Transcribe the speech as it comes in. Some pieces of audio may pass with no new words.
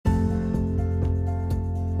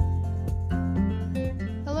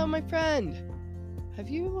my friend. Have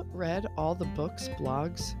you read all the books,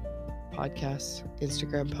 blogs, podcasts,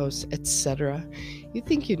 Instagram posts, etc.? You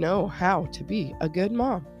think you know how to be a good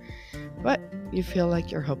mom, but you feel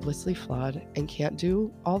like you're hopelessly flawed and can't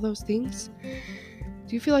do all those things?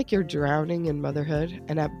 Do you feel like you're drowning in motherhood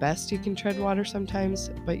and at best you can tread water sometimes,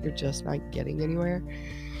 but you're just not getting anywhere?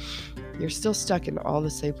 You're still stuck in all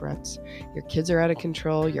the same ruts. Your kids are out of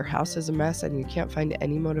control, your house is a mess, and you can't find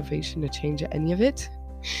any motivation to change any of it?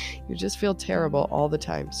 You just feel terrible all the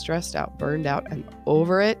time, stressed out, burned out, and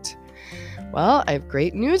over it? Well, I have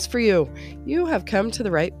great news for you. You have come to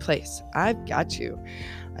the right place. I've got you.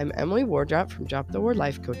 I'm Emily Wardrop from Drop the Word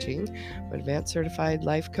Life Coaching. I'm an advanced certified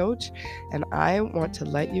life coach, and I want to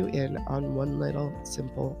let you in on one little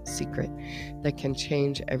simple secret that can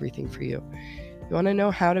change everything for you. You want to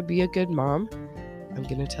know how to be a good mom? I'm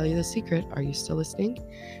going to tell you the secret. Are you still listening?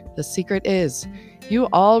 The secret is you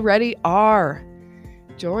already are.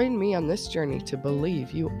 Join me on this journey to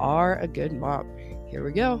believe you are a good mom. Here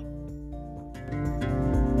we go.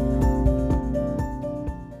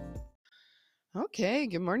 Okay,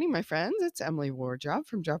 good morning, my friends. It's Emily Wardrop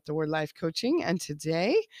from Drop the Word Life Coaching, and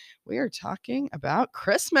today we are talking about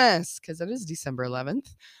Christmas because it is December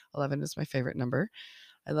 11th. 11 is my favorite number.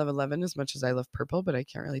 I love 11 as much as I love purple, but I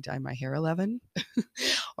can't really dye my hair 11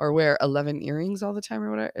 or wear 11 earrings all the time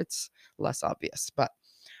or whatever. It's less obvious, but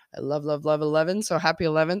I love 11. So happy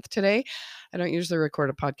 11th today. I don't usually record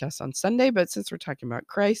a podcast on Sunday, but since we're talking about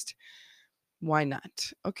Christ, why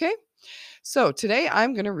not? Okay. So today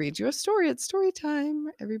I'm going to read you a story. It's story time.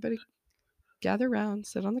 Everybody gather around,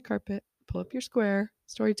 sit on the carpet, pull up your square.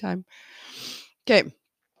 Story time. Okay.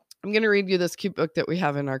 I'm going to read you this cute book that we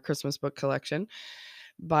have in our Christmas book collection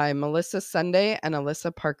by Melissa Sunday and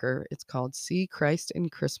Alyssa Parker. It's called See Christ in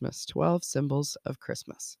Christmas, 12 Symbols of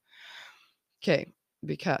Christmas. Okay,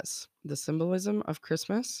 because the symbolism of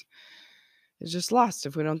Christmas is just lost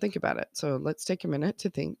if we don't think about it. So let's take a minute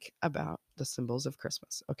to think about the symbols of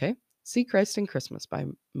Christmas, okay? See Christ in Christmas by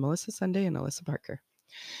Melissa Sunday and Alyssa Parker.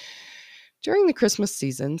 During the Christmas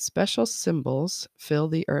season, special symbols fill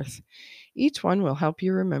the earth. Each one will help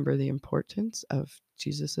you remember the importance of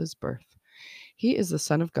Jesus' birth. He is the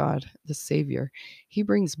Son of God, the Savior. He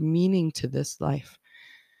brings meaning to this life.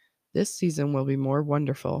 This season will be more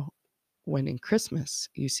wonderful when in Christmas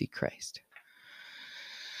you see Christ.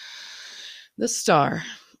 The star.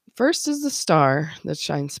 First is the star that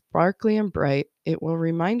shines sparkly and bright. It will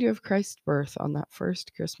remind you of Christ's birth on that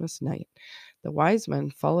first Christmas night. The wise men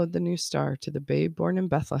followed the new star to the babe born in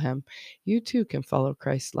Bethlehem. You too can follow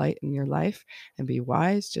Christ's light in your life and be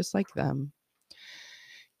wise just like them.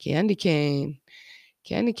 Candy cane.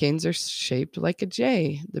 Candy canes are shaped like a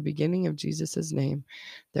J, the beginning of Jesus' name.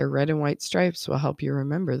 Their red and white stripes will help you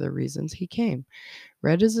remember the reasons he came.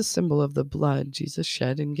 Red is a symbol of the blood Jesus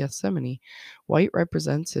shed in Gethsemane. White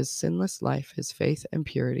represents his sinless life, his faith and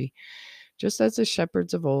purity. Just as the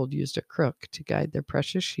shepherds of old used a crook to guide their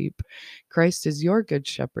precious sheep, Christ is your good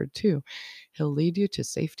shepherd too. He'll lead you to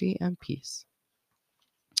safety and peace.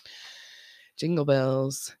 Jingle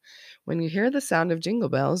bells. When you hear the sound of jingle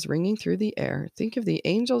bells ringing through the air, think of the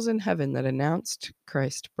angels in heaven that announced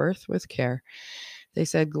Christ's birth with care. They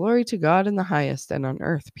said, "Glory to God in the highest, and on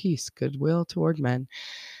earth peace, goodwill toward men."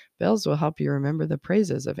 Bells will help you remember the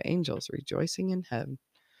praises of angels rejoicing in heaven.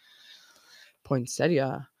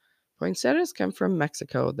 Poinsettia. Poinsettias come from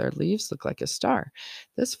Mexico. Their leaves look like a star.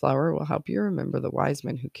 This flower will help you remember the wise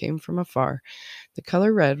men who came from afar. The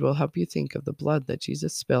color red will help you think of the blood that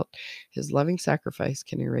Jesus spilt. His loving sacrifice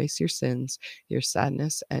can erase your sins, your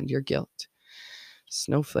sadness, and your guilt.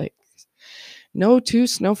 Snowflakes. No two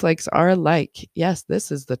snowflakes are alike. Yes,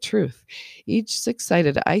 this is the truth. Each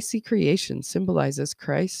six-sided icy creation symbolizes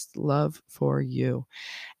Christ's love for you.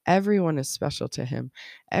 Everyone is special to him.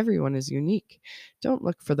 Everyone is unique. Don't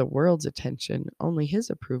look for the world's attention. Only his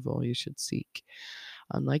approval you should seek.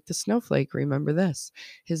 Unlike the snowflake, remember this: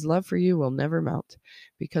 his love for you will never melt.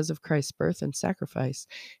 Because of Christ's birth and sacrifice,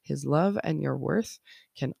 his love and your worth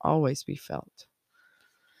can always be felt.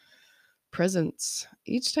 Presents.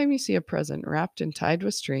 Each time you see a present wrapped and tied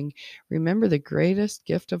with string, remember the greatest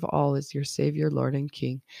gift of all is your Savior, Lord, and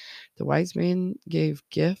King. The wise men gave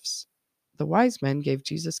Jesus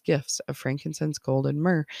gifts of frankincense, gold, and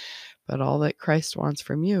myrrh, but all that Christ wants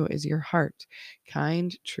from you is your heart,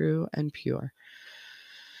 kind, true, and pure.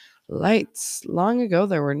 Lights. Long ago,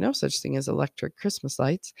 there were no such thing as electric Christmas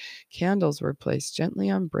lights. Candles were placed gently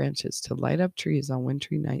on branches to light up trees on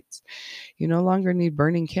wintry nights. You no longer need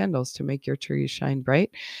burning candles to make your trees shine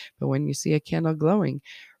bright, but when you see a candle glowing,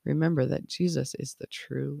 remember that Jesus is the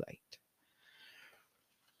true light.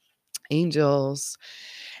 Angels.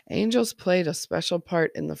 Angels played a special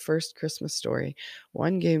part in the first Christmas story.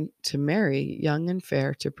 One came to Mary, young and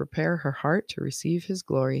fair, to prepare her heart to receive his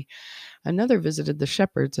glory. Another visited the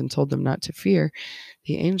shepherds and told them not to fear.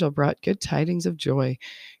 The angel brought good tidings of joy.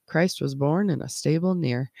 Christ was born in a stable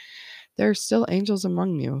near. There are still angels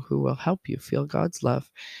among you who will help you feel God's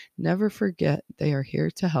love. Never forget they are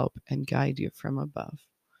here to help and guide you from above.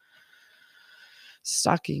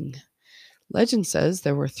 Stocking. Legend says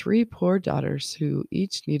there were 3 poor daughters who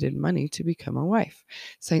each needed money to become a wife.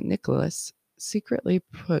 St. Nicholas secretly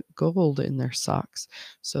put gold in their socks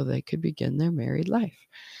so they could begin their married life.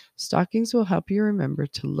 Stockings will help you remember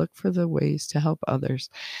to look for the ways to help others,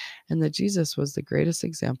 and that Jesus was the greatest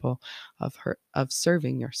example of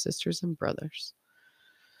serving your sisters and brothers.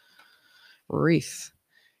 Wreath.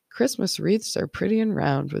 Christmas wreaths are pretty and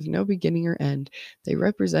round with no beginning or end. They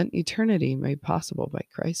represent eternity made possible by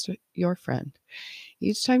Christ, your friend.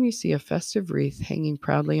 Each time you see a festive wreath hanging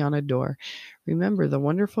proudly on a door, remember the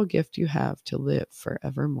wonderful gift you have to live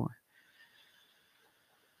forevermore.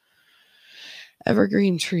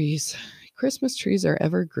 Evergreen trees. Christmas trees are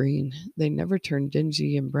evergreen. They never turn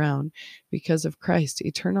dingy and brown. Because of Christ,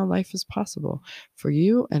 eternal life is possible for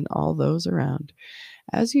you and all those around.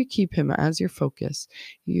 As you keep him as your focus,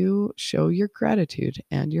 you show your gratitude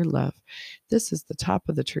and your love. This is the top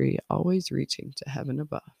of the tree, always reaching to heaven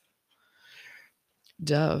above.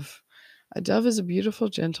 Dove. A dove is a beautiful,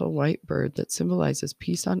 gentle, white bird that symbolizes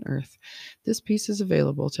peace on earth. This peace is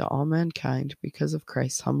available to all mankind because of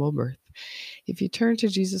Christ's humble birth. If you turn to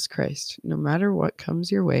Jesus Christ, no matter what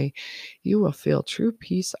comes your way, you will feel true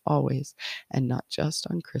peace always, and not just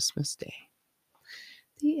on Christmas Day.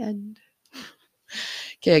 The end.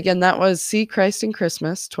 Okay, again, that was See Christ in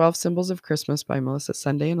Christmas, 12 Symbols of Christmas by Melissa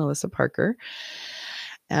Sunday and Alyssa Parker.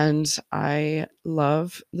 And I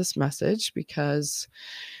love this message because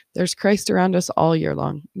there's Christ around us all year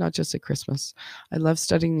long, not just at Christmas. I love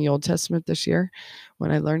studying the Old Testament this year. When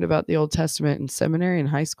I learned about the Old Testament in seminary and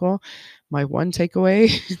high school, my one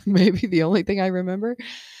takeaway, maybe the only thing I remember,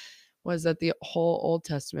 was that the whole Old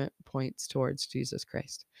Testament points towards Jesus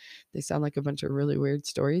Christ. They sound like a bunch of really weird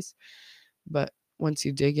stories, but once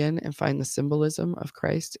you dig in and find the symbolism of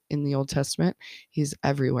Christ in the Old Testament, he's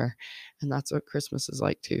everywhere. And that's what Christmas is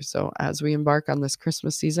like too. So as we embark on this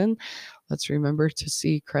Christmas season, let's remember to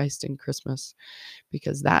see Christ in Christmas,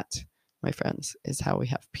 because that, my friends, is how we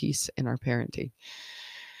have peace in our parenting.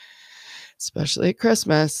 Especially at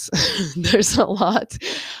Christmas, there's a lot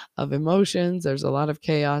of emotions. There's a lot of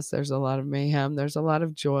chaos. There's a lot of mayhem. There's a lot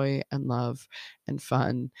of joy and love and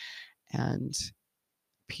fun, and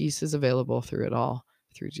peace is available through it all,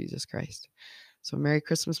 through Jesus Christ. So Merry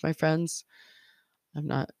Christmas, my friends. I'm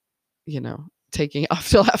not, taking off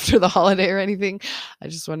till after the holiday or anything. I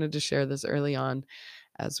just wanted to share this early on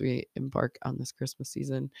as we embark on this Christmas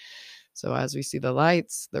season. So as we see the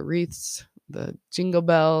lights, the wreaths, the jingle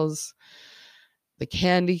bells, the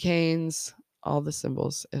candy canes, all the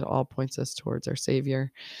symbols, it all points us towards our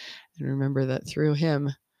Savior. And remember that through him,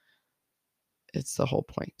 it's the whole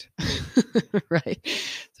point, right?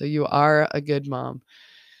 So you are a good mom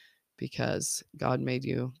because God made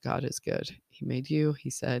you. God is good. He made you. He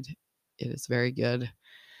said it is very good.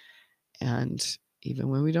 And even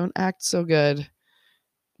when we don't act so good,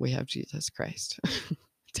 we have Jesus Christ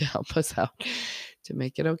to help us out, to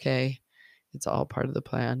make it okay. It's all part of the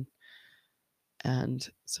plan. And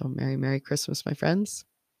so Merry Christmas, my friends,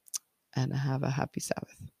 and have a happy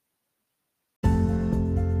Sabbath.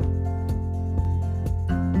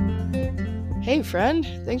 Hey friend,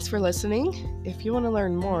 thanks for listening. If you want to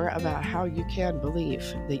learn more about how you can believe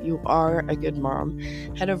that you are a good mom,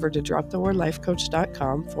 head over to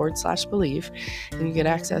dropthewordlifecoach.com/believe, and you get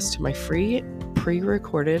access to my free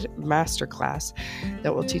pre-recorded masterclass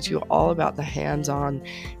that will teach you all about the hands-on,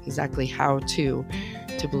 exactly how to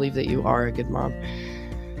believe that you are a good mom.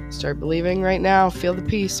 Start believing right now. Feel the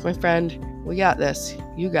peace, my friend. We got this.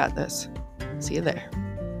 You got this. See you there.